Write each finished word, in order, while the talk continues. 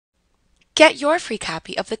Get your free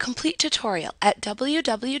copy of the complete tutorial at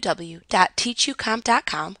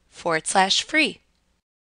www.teachucomp.com/free.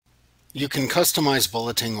 You can customize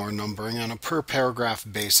bulleting or numbering on a per-paragraph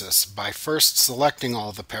basis by first selecting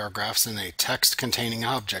all the paragraphs in a text-containing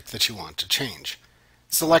object that you want to change.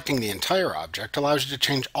 Selecting the entire object allows you to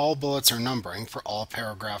change all bullets or numbering for all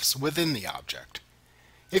paragraphs within the object.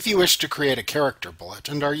 If you wish to create a character bullet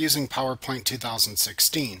and are using PowerPoint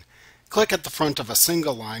 2016, click at the front of a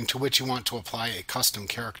single line to which you want to apply a custom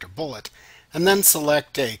character bullet, and then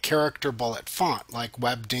select a character bullet font like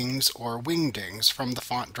Webdings or Wingdings from the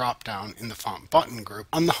font drop-down in the Font Button group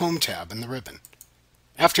on the Home tab in the ribbon.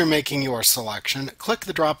 After making your selection, click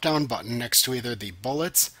the drop-down button next to either the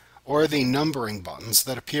Bullets or the Numbering buttons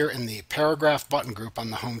that appear in the Paragraph button group on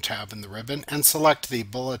the Home tab in the ribbon, and select the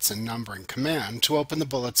Bullets and Numbering command to open the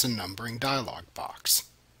Bullets and Numbering dialog box.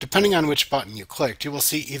 Depending on which button you clicked, you will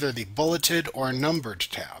see either the Bulleted or Numbered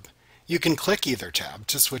tab. You can click either tab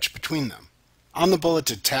to switch between them. On the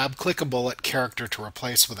Bulleted tab, click a bullet character to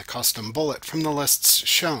replace with a custom bullet from the lists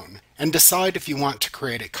shown, and decide if you want to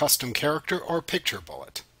create a custom character or picture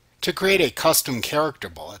bullet. To create a custom character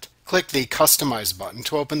bullet, click the Customize button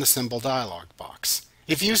to open the symbol dialog box.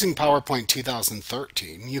 If using PowerPoint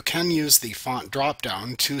 2013, you can use the font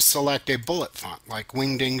drop-down to select a bullet font like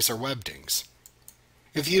Wingdings or Webdings.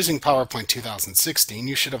 If using PowerPoint 2016,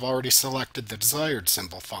 you should have already selected the desired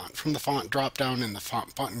symbol font from the font drop-down in the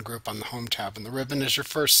Font Button group on the Home tab in the ribbon as your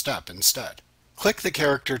first step instead. Click the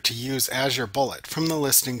character to use as your bullet from the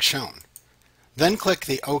listing shown. Then click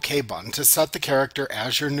the OK button to set the character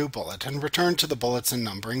as your new bullet and return to the Bullets and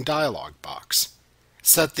Numbering dialog box.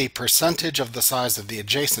 Set the percentage of the size of the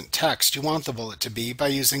adjacent text you want the bullet to be by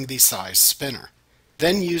using the size spinner.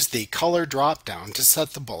 Then use the Color drop-down to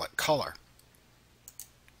set the bullet color.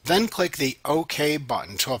 Then click the OK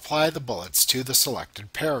button to apply the bullets to the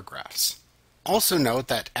selected paragraphs. Also note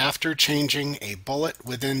that after changing a bullet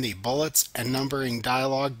within the Bullets and Numbering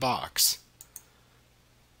dialog box,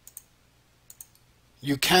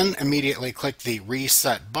 you can immediately click the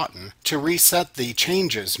Reset button to reset the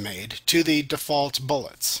changes made to the default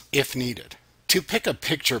bullets, if needed. To pick a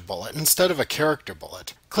picture bullet instead of a character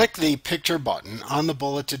bullet, click the Picture button on the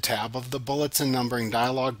Bulleted tab of the Bullets and Numbering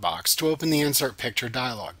dialog box to open the Insert Picture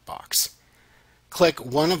dialog box. Click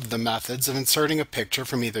one of the methods of inserting a picture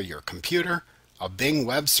from either your computer, a Bing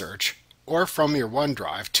web search, or from your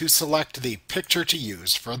OneDrive to select the picture to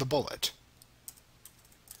use for the bullet.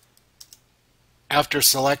 After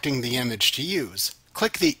selecting the image to use,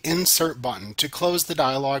 click the Insert button to close the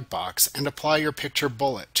dialog box and apply your picture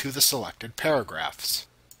bullet to the selected paragraphs.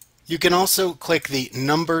 You can also click the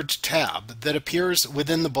Numbered tab that appears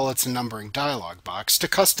within the Bullets and Numbering dialog box to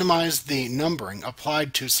customize the numbering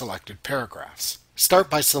applied to selected paragraphs. Start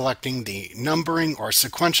by selecting the numbering or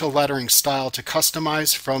sequential lettering style to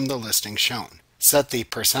customize from the listing shown. Set the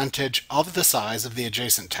percentage of the size of the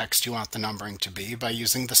adjacent text you want the numbering to be by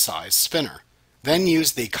using the size spinner. Then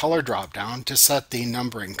use the Color drop-down to set the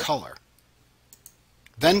numbering color.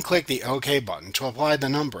 Then click the OK button to apply the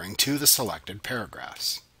numbering to the selected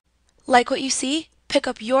paragraphs. Like what you see? Pick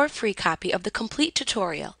up your free copy of the complete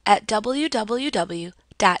tutorial at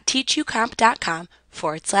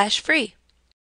www.teachucomp.com/free.